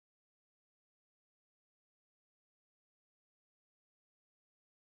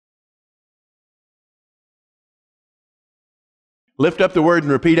Lift up the word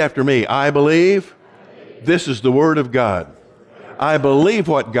and repeat after me. I believe this is the word of God. I believe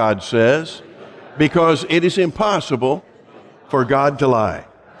what God says because it is impossible for God to lie.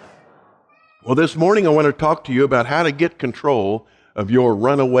 Well, this morning I want to talk to you about how to get control of your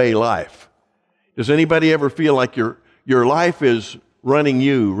runaway life. Does anybody ever feel like your life is running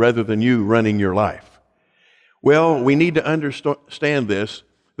you rather than you running your life? Well, we need to understand this,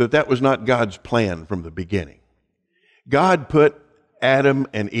 that was not God's plan from the beginning. God put Adam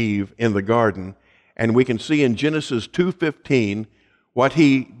and Eve in the garden, and we can see in Genesis 2:15 what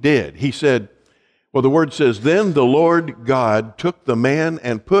he did. He said, well, the word says, then the Lord God took the man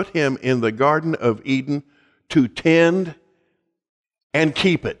and put him in the Garden of Eden to tend and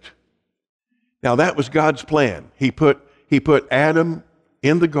keep it. Now that was God's plan. He put Adam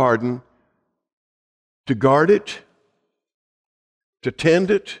in the garden to guard it, to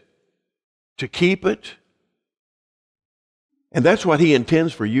tend it, to keep it. And that's what he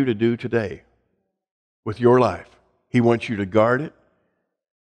intends for you to do today with your life. He wants you to guard it.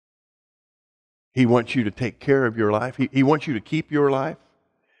 He wants you to take care of your life. He wants you to keep your life.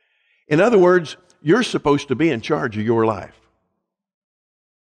 In other words, you're supposed to be in charge of your life.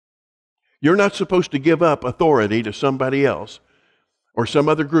 You're not supposed to give up authority to somebody else or some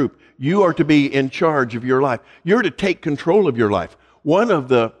other group. You are to be in charge of your life. You're to take control of your life. One of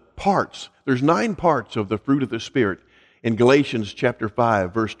the parts, there's 9 parts of the fruit of the Spirit in Galatians chapter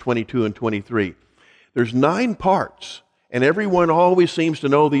 5, verse 22 and 23. There's 9 parts, and everyone always seems to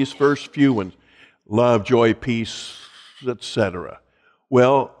know these first few ones. Love, joy, peace, etc.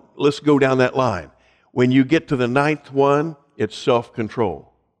 Well, let's go down that line. When you get to the 9th one, it's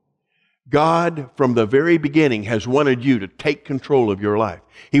self-control. God, from the very beginning, has wanted you to take control of your life.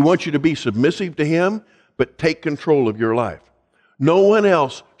 He wants you to be submissive to Him, but take control of your life. No one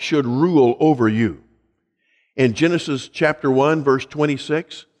else should rule over you. In Genesis chapter 1, verse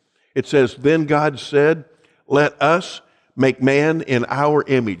 26, it says, then God said, let us make man in our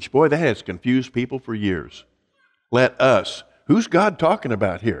image. Boy, that has confused people for years. Let us. Who's God talking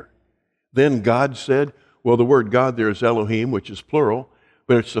about here? Then God said, well, the word God there is Elohim, which is plural,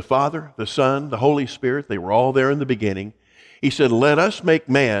 but it's the Father, the Son, the Holy Spirit. They were all there in the beginning. He said, let us make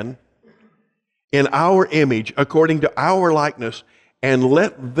man in our image, according to our likeness, and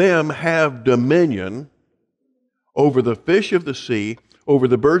let them have dominion over the fish of the sea, over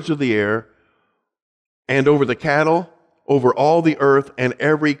the birds of the air, and over the cattle, over all the earth, and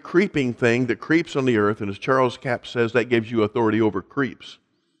every creeping thing that creeps on the earth. And as Charles Capps says, that gives you authority over creeps.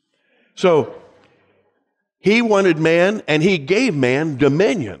 So, He wanted man, and He gave man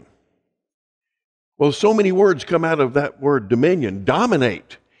dominion. Well, so many words come out of that word dominion.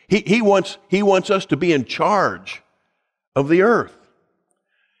 Dominate. He wants us to be in charge of the earth.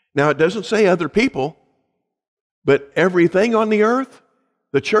 Now, it doesn't say other people, but everything on the earth,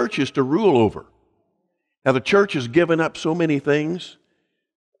 the church is to rule over. Now, the church has given up so many things.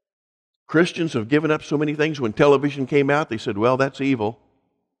 Christians have given up so many things. When television came out, they said, well, that's evil.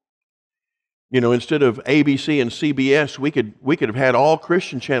 You know, instead of ABC and CBS, we could have had all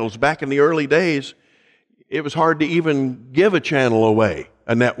Christian channels. Back in the early days, it was hard to even give a channel away,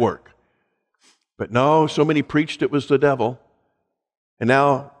 a network. But no, so many preached it was the devil. And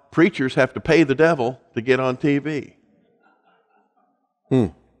now preachers have to pay the devil to get on TV.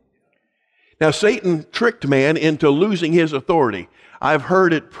 Now, Satan tricked man into losing his authority. I've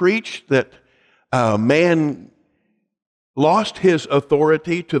heard it preached that man lost his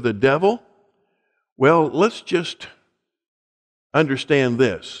authority to the devil. Well, let's just understand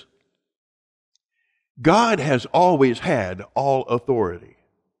this. God has always had all authority.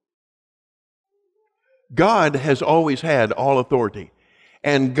 God has always had all authority.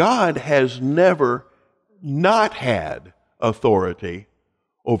 And God has never not had authority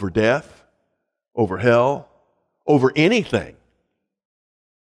over death, over hell, over anything.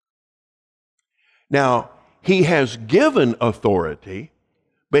 Now, He has given authority,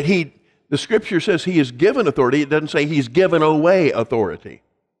 but the Scripture says He has given authority. It doesn't say He's given away authority.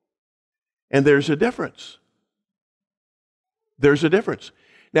 And there's a difference. There's a difference.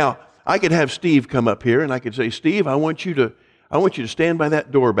 Now, I could have Steve come up here and I could say, Steve, I want you to stand by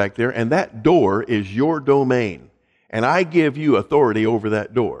that door back there, and that door is your domain. And I give you authority over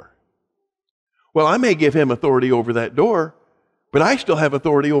that door. Well, I may give him authority over that door, but I still have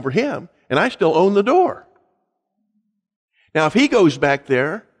authority over him, and I still own the door. Now, if he goes back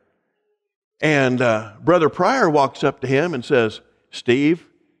there, and Brother Pryor walks up to him and says, Steve,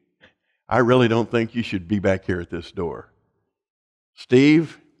 I really don't think you should be back here at this door.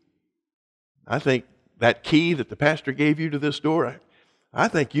 Steve, I think that key that the pastor gave you to this door, I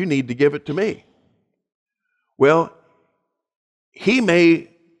think you need to give it to me. Well, he may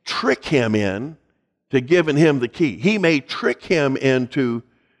trick him in to giving him the key. He may trick him into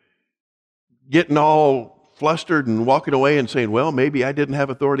getting all flustered and walking away and saying, well, maybe I didn't have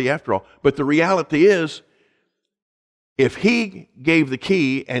authority after all. But the reality is, if he gave the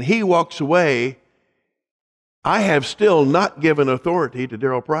key and he walks away, I have still not given authority to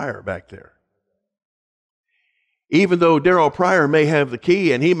Darrell Pryor back there. Even though Darrell Pryor may have the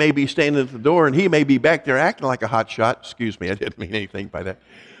key and he may be standing at the door and he may be back there acting like a hot shot. Excuse me, I didn't mean anything by that.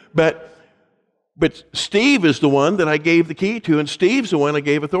 But Steve is the one that I gave the key to, and Steve's the one I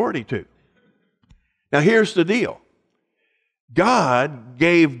gave authority to. Now here's the deal. God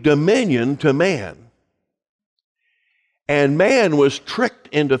gave dominion to man. And man was tricked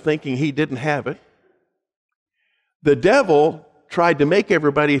into thinking he didn't have it. The devil tried to make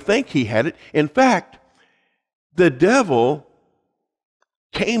everybody think he had it. In fact, the devil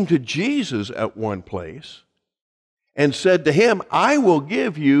came to Jesus at one place and said to him, I will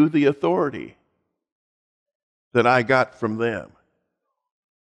give you the authority that I got from them.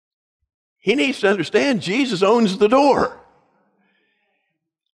 He needs to understand Jesus owns the door.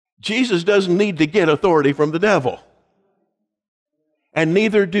 Jesus doesn't need to get authority from the devil. And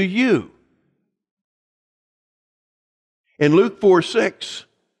neither do you. In Luke 4:6,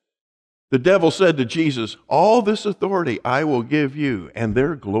 the devil said to Jesus, all this authority I will give you and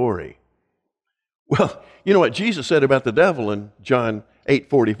their glory. Well, you know what Jesus said about the devil in John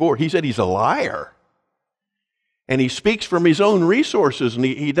 8:44? He said he's a liar. And he speaks from his own resources, and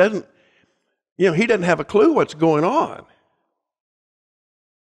he doesn't have a clue what's going on.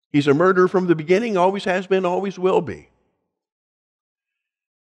 He's a murderer from the beginning, always has been, always will be.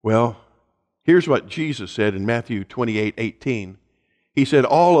 Well, here's what Jesus said in Matthew 28:18. He said,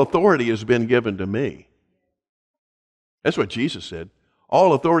 all authority has been given to me. That's what Jesus said.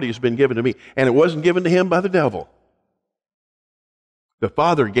 All authority has been given to me. And it wasn't given to him by the devil. The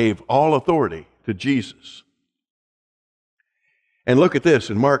Father gave all authority to Jesus. And look at this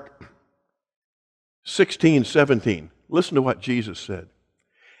in Mark 16:17. Listen to what Jesus said.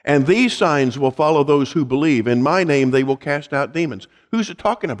 And these signs will follow those who believe. In my name they will cast out demons. Who's it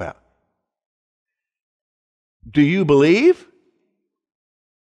talking about? Do you believe?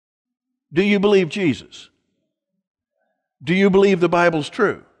 Do you believe Jesus? Do you believe the Bible's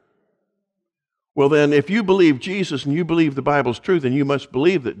true? Well then, if you believe Jesus and you believe the Bible's true, then you must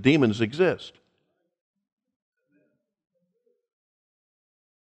believe that demons exist.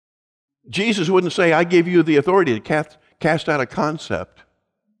 Jesus wouldn't say, I give you the authority to cast out a concept.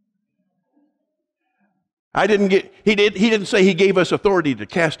 He didn't say he gave us authority to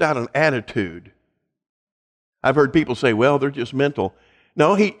cast out an attitude. I've heard people say, well, they're just mental.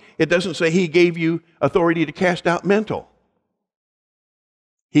 No, it doesn't say he gave you authority to cast out mental.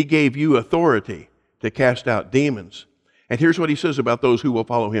 He gave you authority to cast out demons. And here's what he says about those who will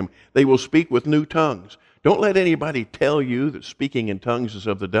follow him. They will speak with new tongues. Don't let anybody tell you that speaking in tongues is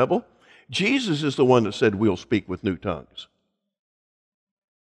of the devil. Jesus is the one that said we'll speak with new tongues.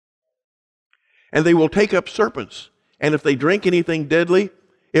 And they will take up serpents. And if they drink anything deadly,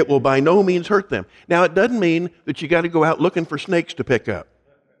 it will by no means hurt them. Now, it doesn't mean that you got to go out looking for snakes to pick up.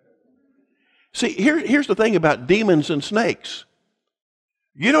 See, here's the thing about demons and snakes.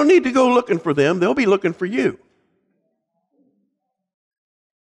 You don't need to go looking for them. They'll be looking for you.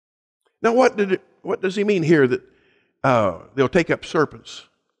 Now, what does he mean here that they'll take up serpents?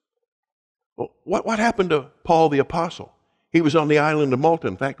 Well, what happened to Paul the Apostle? He was on the island of Malta.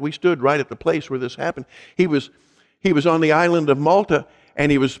 In fact, we stood right at the place where this happened. He was on the island of Malta,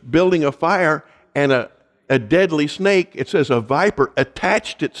 and he was building a fire, and a deadly snake, it says a viper,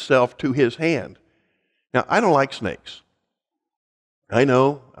 attached itself to his hand. Now, I don't like snakes. I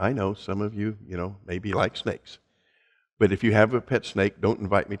know, some of you, maybe like snakes. But if you have a pet snake, don't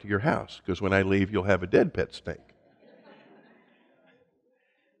invite me to your house, because when I leave, you'll have a dead pet snake.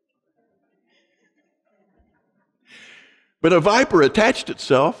 But a viper attached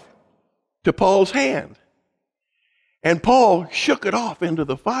itself to Paul's hand. And Paul shook it off into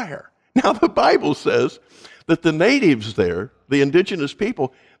the fire. Now the Bible says that the natives there, the indigenous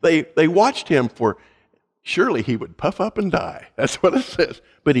people, they watched him for, surely he would puff up and die. That's what it says.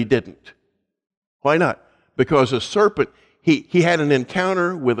 But he didn't. Why not? Because a serpent, he had an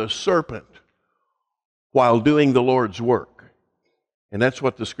encounter with a serpent while doing the Lord's work. And that's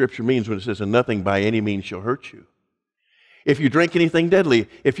what the scripture means when it says, and nothing by any means shall hurt you. If you drink anything deadly,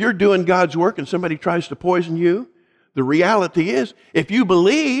 if you're doing God's work and somebody tries to poison you, the reality is, if you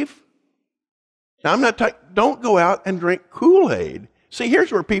believe, now don't go out and drink Kool-Aid. See,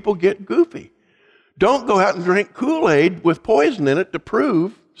 here's where people get goofy. Don't go out and drink Kool-Aid with poison in it to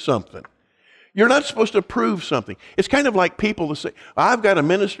prove something. You're not supposed to prove something. It's kind of like people that say, I've got a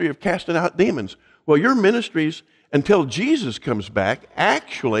ministry of casting out demons. Well, your ministries, until Jesus comes back,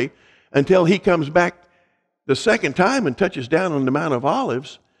 actually, until he comes back the second time and touches down on the Mount of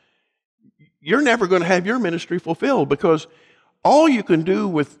Olives, you're never going to have your ministry fulfilled, because all you can do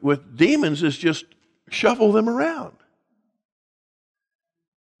with demons is just shuffle them around.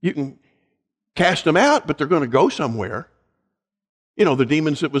 You can cast them out, but they're going to go somewhere. You know, the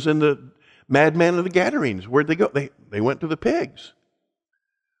demons that was in the madman of the Gadarenes, where'd they go? They went to the pigs.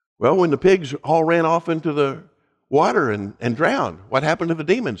 Well, when the pigs all ran off into the water and drowned, what happened to the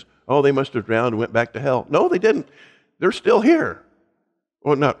demons? Oh, they must have drowned and went back to hell. No, they didn't. They're still here.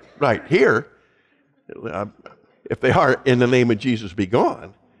 Well, not right here. If they are, in the name of Jesus, be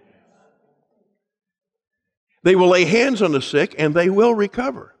gone. They will lay hands on the sick and they will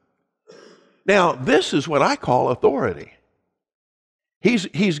recover. Now, this is what I call authority. He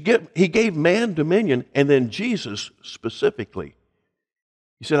gave man dominion, and then Jesus specifically,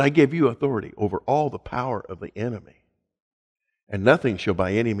 he said, I give you authority over all the power of the enemy, and nothing shall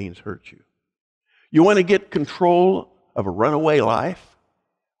by any means hurt you. You want to get control of a runaway life?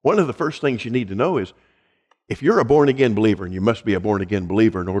 One of the first things you need to know is, if you're a born-again believer, and you must be a born-again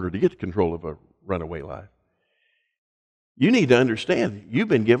believer in order to get control of a runaway life, you need to understand you've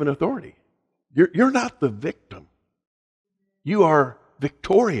been given authority. You're not the victim. You are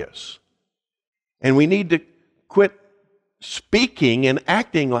victorious. And we need to quit speaking and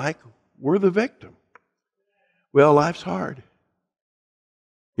acting like we're the victim. Well, life's hard.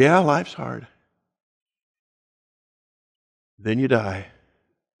 Yeah, life's hard. Then you die.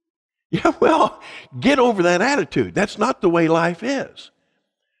 Yeah, well, get over that attitude. That's not the way life is.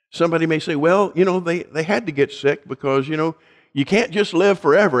 Somebody may say, well, you know, they had to get sick because, you know, you can't just live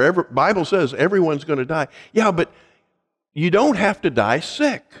forever. Bible says everyone's going to die. Yeah, but you don't have to die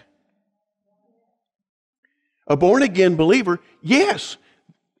sick. A born-again believer, yes,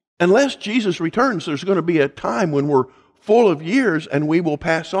 unless Jesus returns, there's going to be a time when we're full of years and we will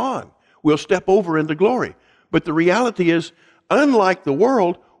pass on. We'll step over into glory. But the reality is, unlike the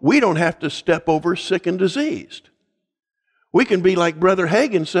world, we don't have to step over sick and diseased. We can be like Brother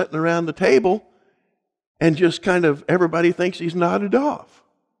Hagin sitting around the table and just kind of, everybody thinks he's nodded off.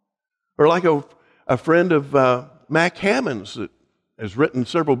 Or like a friend of Mac Hammond's that has written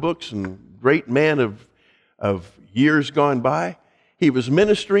several books and great man of years gone by. He was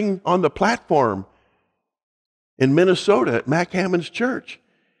ministering on the platform in Minnesota at Mac Hammond's church,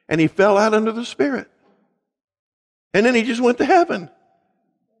 and he fell out under the Spirit. And then he just went to heaven.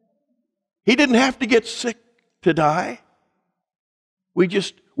 He didn't have to get sick to die.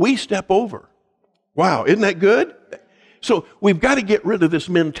 We step over. Wow, isn't that good? So we've got to get rid of this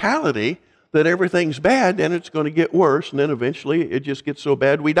mentality that everything's bad and it's going to get worse, and then eventually it just gets so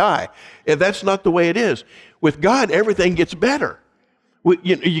bad we die. And that's not the way it is. With God, everything gets better.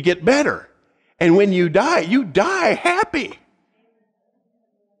 You get better. And when you die happy.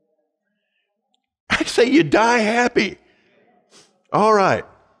 I say you die happy. All right.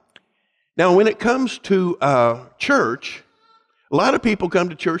 Now, when it comes to church, a lot of people come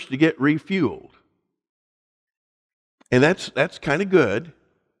to church to get refueled. And that's kind of good.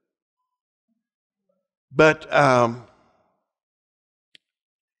 But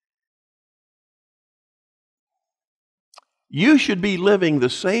you should be living the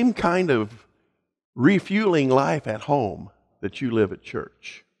same kind of refueling life at home that you live at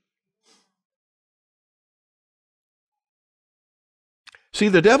church. See,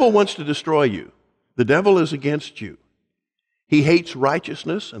 the devil wants to destroy you. The devil is against you. He hates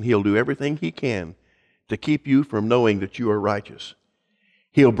righteousness, and he'll do everything he can to keep you from knowing that you are righteous.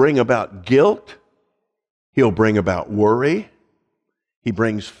 He'll bring about guilt. He'll bring about worry. He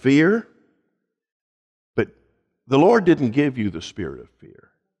brings fear. But the Lord didn't give you the spirit of fear,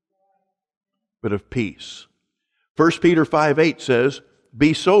 but of peace. 1 Peter 5:8 says,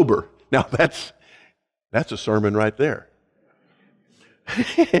 be sober. Now that's a sermon right there.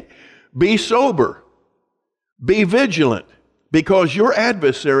 Be sober. Be vigilant, because your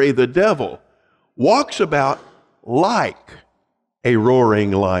adversary, the devil, walks about like a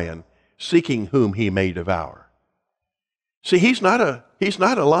roaring lion, seeking whom he may devour. See, he's not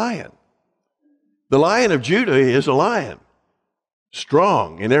a lion. The Lion of Judah is a lion,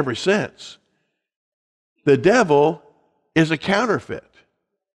 strong in every sense. The devil is a counterfeit.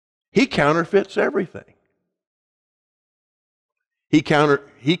 He counterfeits everything. He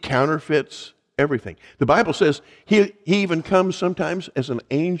counterfeits everything. The Bible says he even comes sometimes as an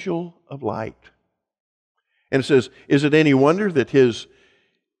angel of light. And it says, is it any wonder that his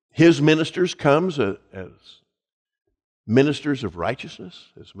ministers comes as ministers of righteousness,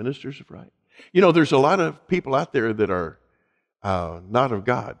 as ministers of right? You know, there's a lot of people out there that are not of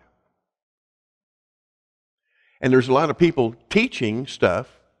God. And there's a lot of people teaching stuff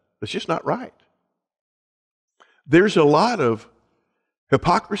that's just not right. There's a lot of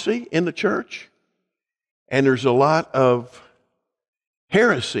hypocrisy in the church, and there's a lot of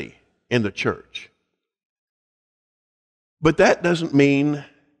heresy in the church. But that doesn't mean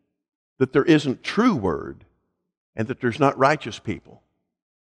that there isn't true word and that there's not righteous people.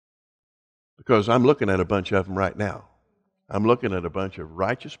 Because I'm looking at a bunch of them right now. I'm looking at a bunch of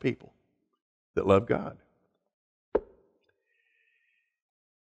righteous people that love God.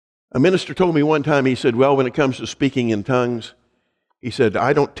 A minister told me one time, he said, well, when it comes to speaking in tongues, he said,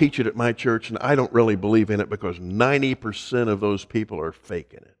 I don't teach it at my church, and I don't really believe in it because 90% of those people are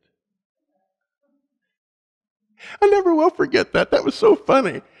faking it. I never will forget that. That was so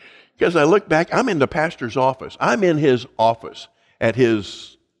funny. Because I look back, I'm in the pastor's office. I'm in his office at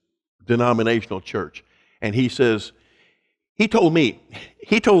his denominational church. And he says, he told me,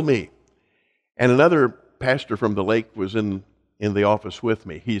 and another pastor from the lake was in the office with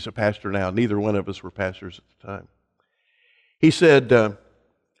me. He's a pastor now. Neither one of us were pastors at the time. He said,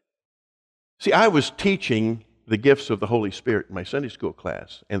 see, I was teaching the gifts of the Holy Spirit in my Sunday school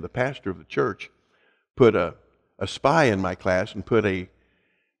class, and the pastor of the church put a spy in my class and put a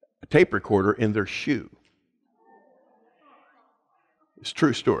tape recorder in their shoe. It's a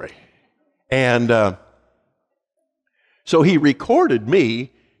true story. And so he recorded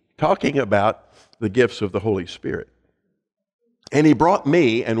me talking about the gifts of the Holy Spirit. And he brought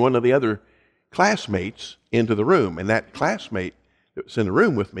me and one of the other classmates into the room. And that classmate that was in the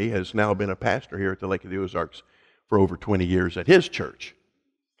room with me has now been a pastor here at the Lake of the Ozarks for over 20 years at his church.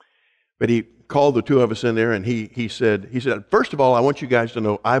 But he called the two of us in there, and he said, first of all, I want you guys to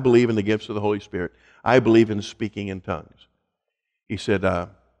know I believe in the gifts of the Holy Spirit. I believe in speaking in tongues. He said,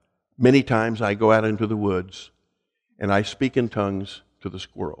 many times I go out into the woods and I speak in tongues to the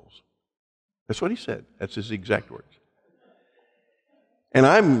squirrels. That's what he said. That's his exact words. And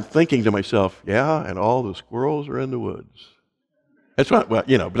I'm thinking to myself, yeah, and all the squirrels are in the woods. That's what, well,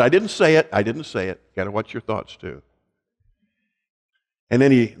 but I didn't say it. Got to watch your thoughts too. And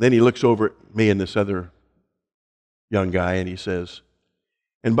then he looks over at me and this other young guy, and he says,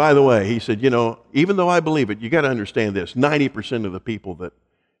 and by the way, he said, even though I believe it, you got to understand this, 90% of the people that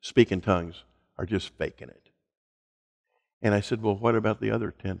speak in tongues are just faking it. And I said, well, what about the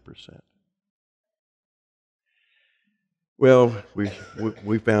other 10%? Well,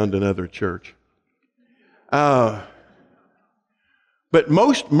 we found another church. But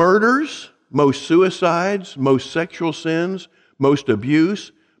most murders, most suicides, most sexual sins, most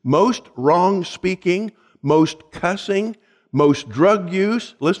abuse, most wrong speaking, most cussing, most drug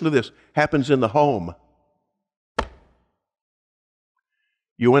use, listen to this, happens in the home.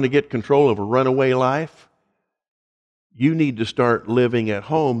 You want to get control of a runaway life? You need to start living at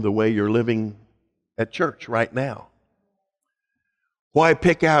home the way you're living at church right now. Why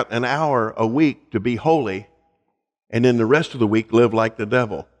pick out an hour a week to be holy and then the rest of the week live like the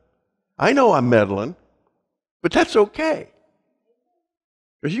devil? I know I'm meddling, but that's okay.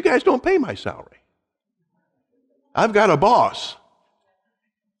 Because you guys don't pay my salary. I've got a boss,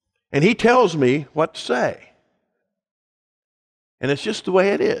 and he tells me what to say. And it's just the way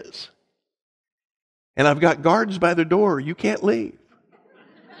it is. And I've got guards by the door. You can't leave.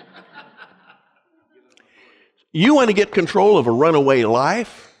 You want to get control of a runaway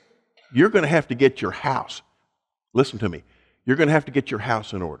life? You're going to have to get your house. Listen to me. You're going to have to get your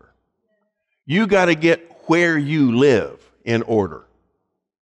house in order. You got to get where you live in order.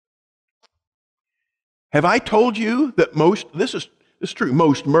 Have I told you that this is true,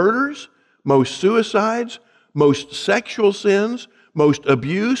 most murders, most suicides, most sexual sins, most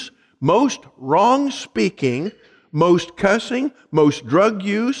abuse, most wrong speaking, most cussing, most drug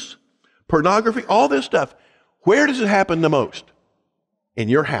use, pornography, all this stuff, where does it happen the most? In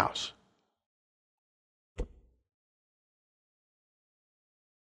your house.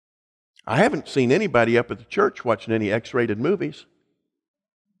 I haven't seen anybody up at the church watching any X-rated movies.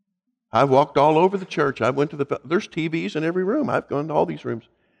 I've walked all over the church. I went to there's TVs in every room. I've gone to all these rooms.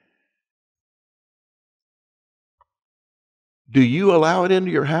 Do you allow it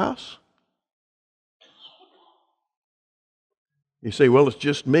into your house? You say, well, it's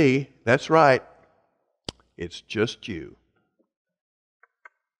just me. That's right. It's just you.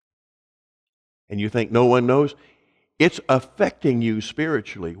 And you think no one knows? It's affecting you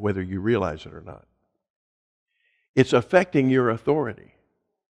spiritually, whether you realize it or not. It's affecting your authority.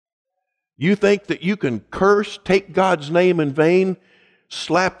 You think that you can curse, take God's name in vain,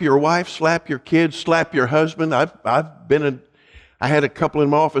 slap your wife, slap your kids, slap your husband. I had a couple in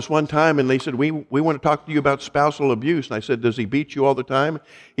my office one time, and they said, we want to talk to you about spousal abuse. And I said, does he beat you all the time?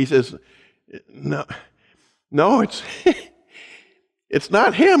 He says, no, it's, it's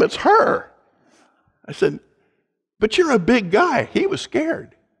not him, it's her. I said, but you're a big guy. He was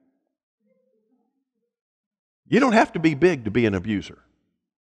scared. You don't have to be big to be an abuser.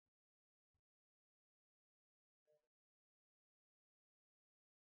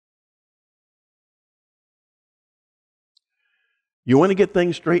 You want to get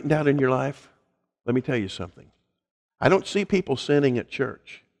things straightened out in your life? Let me tell you something. I don't see people sinning at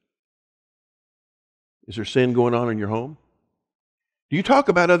church. Is there sin going on in your home? Do you talk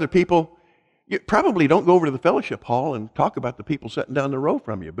about other people? You probably don't go over to the fellowship hall and talk about the people sitting down the row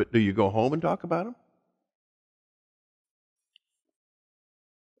from you, but do you go home and talk about them?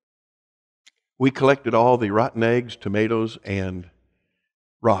 We collected all the rotten eggs, tomatoes, and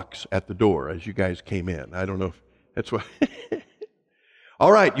rocks at the door as you guys came in. I don't know if that's what...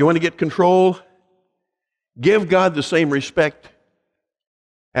 All right, you want to get control? Give God the same respect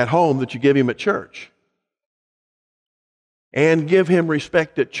at home that you give Him at church. And give Him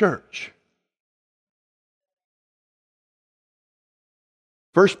respect at church.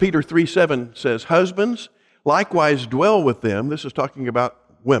 1 Peter 3:7 says, husbands, likewise dwell with them. This is talking about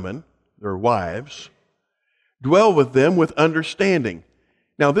women, their wives. Dwell with them with understanding.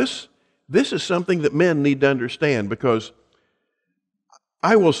 Now this is something that men need to understand, because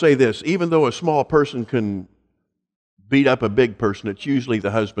I will say this, even though a small person can beat up a big person, it's usually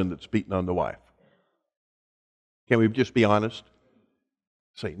the husband that's beating on the wife. Can we just be honest?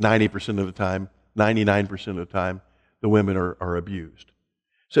 Say 90% of the time, 99% of the time, the women are abused.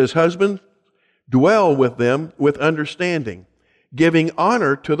 It says, husband, dwell with them with understanding, giving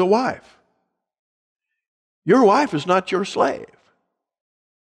honor to the wife. Your wife is not your slave.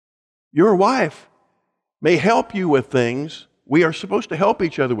 Your wife may help you with things. We are supposed to help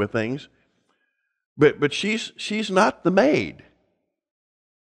each other with things, but she's not the maid.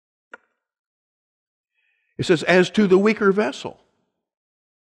 It says, as to the weaker vessel,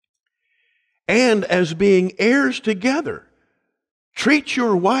 and as being heirs together, treat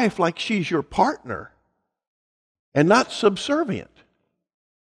your wife like she's your partner and not subservient.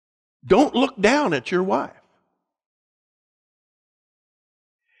 Don't look down at your wife.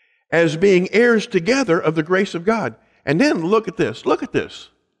 As being heirs together of the grace of God. And then look at this. Look at this.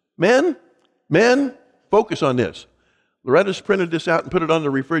 Men, focus on this. Loretta's printed this out and put it on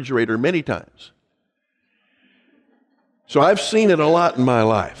the refrigerator many times. So I've seen it a lot in my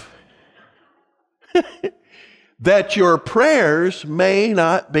life. That your prayers may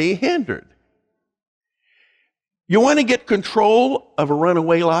not be hindered. You want to get control of a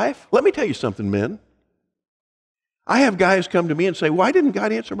runaway life? Let me tell you something, men. I have guys come to me and say, why didn't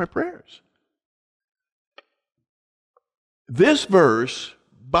God answer my prayers? This verse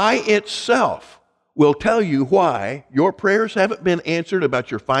by itself will tell you why your prayers haven't been answered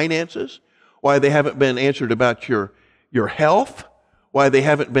about your finances, why they haven't been answered about your health, why they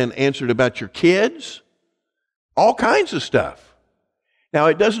haven't been answered about your kids, all kinds of stuff. Now,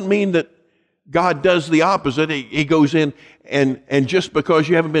 it doesn't mean that God does the opposite. He goes in and just because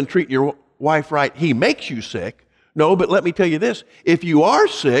you haven't been treating your wife right, He makes you sick. No, but let me tell you this. If you are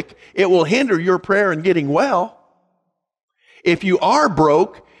sick, it will hinder your prayer in getting well. If you are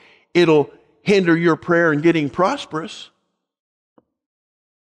broke, it'll hinder your prayer in getting prosperous.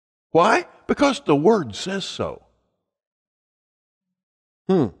 Why? Because the Word says so.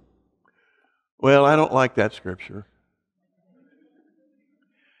 Well, I don't like that scripture.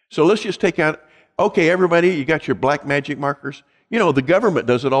 So let's just take out, okay, everybody, you got your black magic markers? You know, the government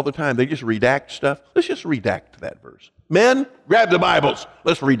does it all the time. They just redact stuff. Let's just redact that verse. Men, grab the Bibles.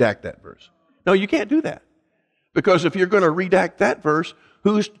 Let's redact that verse. No, you can't do that. Because if you're going to redact that verse,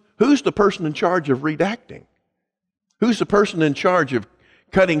 who's the person in charge of redacting? Who's the person in charge of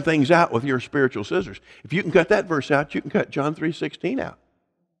cutting things out with your spiritual scissors? If you can cut that verse out, you can cut John 3:16 out.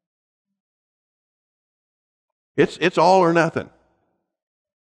 It's all or nothing.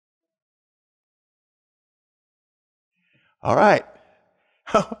 All right.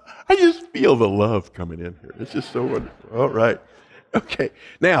 I just feel the love coming in here. It's just so wonderful. All right. Okay.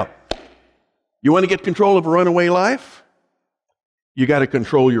 Now, you want to get control of a runaway life? You got to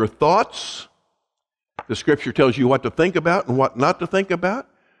control your thoughts. The Scripture tells you what to think about and what not to think about.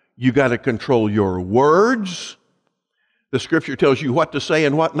 You got to control your words. The Scripture tells you what to say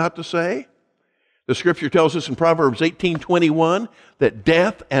and what not to say. The Scripture tells us in Proverbs 18:21 that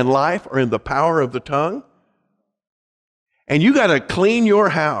death and life are in the power of the tongue. And you got to clean your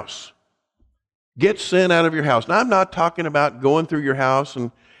house. Get sin out of your house. Now, I'm not talking about going through your house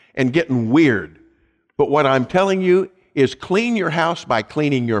and getting weird. But what I'm telling you is clean your house by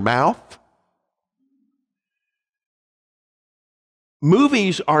cleaning your mouth.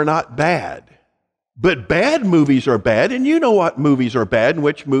 Movies are not bad, but bad movies are bad, and you know what movies are bad and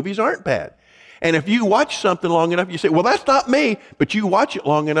which movies aren't bad. And if you watch something long enough, you say, well, that's not me, but you watch it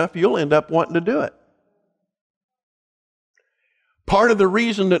long enough, you'll end up wanting to do it. Part of the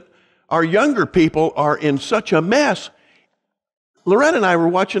reason that our younger people are in such a mess, Loretta and I were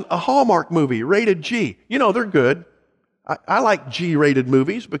watching a Hallmark movie, rated G. You know, they're good. I like G-rated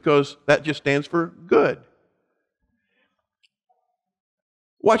movies because that just stands for good.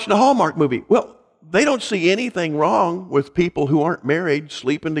 Watching a Hallmark movie. Well, they don't see anything wrong with people who aren't married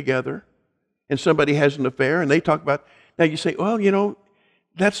sleeping together and somebody has an affair and they talk about, now you say, well, you know,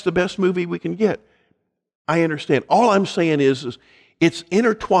 that's the best movie we can get. I understand. All I'm saying is it's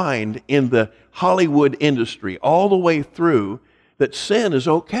intertwined in the Hollywood industry all the way through that sin is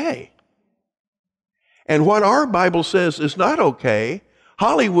okay. And what our Bible says is not okay,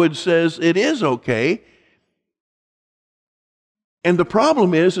 Hollywood says it is okay. And the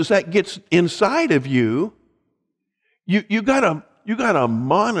problem is that gets inside of you. You gotta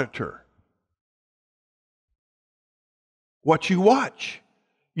monitor what you watch.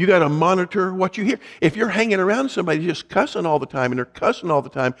 You got to monitor what you hear. If you're hanging around somebody just cussing all the time, and they're cussing all the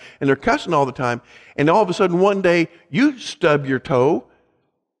time, and they're cussing all the time, and all of a sudden one day you stub your toe,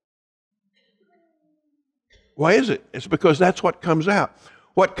 why is it? It's because that's what comes out.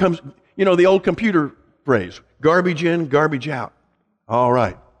 What comes, you know, the old computer phrase, garbage in, garbage out. All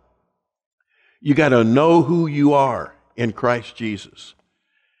right. You got to know who you are in Christ Jesus.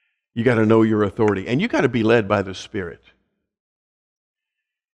 You got to know your authority, and you got to be led by the Spirit.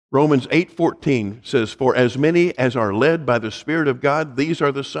 Romans 8:14 says, for as many as are led by the Spirit of God, these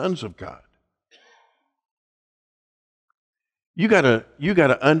are the sons of God. You gotta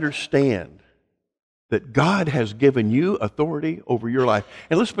understand that God has given you authority over your life.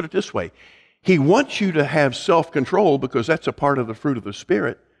 And let's put it this way. He wants you to have self-control because that's a part of the fruit of the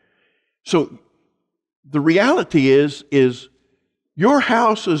Spirit. So the reality is your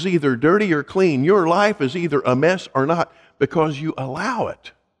house is either dirty or clean. Your life is either a mess or not because you allow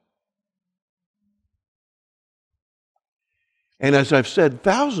it. And as I've said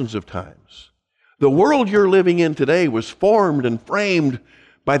thousands of times, the world you're living in today was formed and framed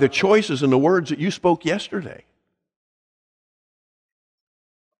by the choices and the words that you spoke yesterday.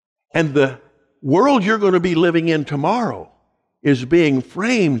 And the world you're going to be living in tomorrow is being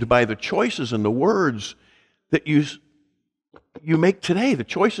framed by the choices and the words that you make today, the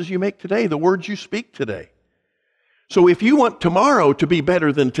choices you make today, the words you speak today. So if you want tomorrow to be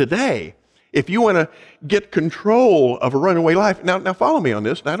better than today, if you want to get control of a runaway life, now follow me on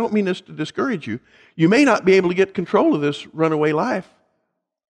this, and I don't mean this to discourage you. You may not be able to get control of this runaway life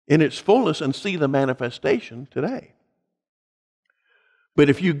in its fullness and see the manifestation today. But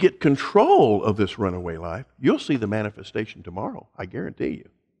if you get control of this runaway life, you'll see the manifestation tomorrow, I guarantee you.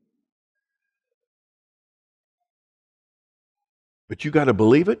 But you got to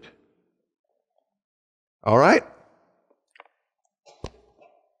believe it. All right?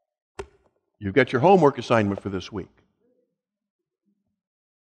 You've got your homework assignment for this week.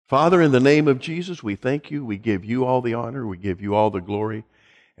 Father, in the name of Jesus, we thank you. We give you all the honor. We give you all the glory.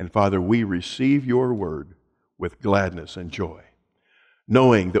 And Father, we receive your word with gladness and joy,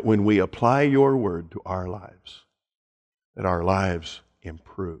 knowing that when we apply your word to our lives, that our lives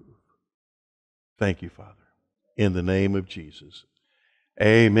improve. Thank you, Father. In the name of Jesus.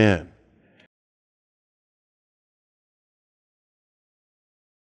 Amen.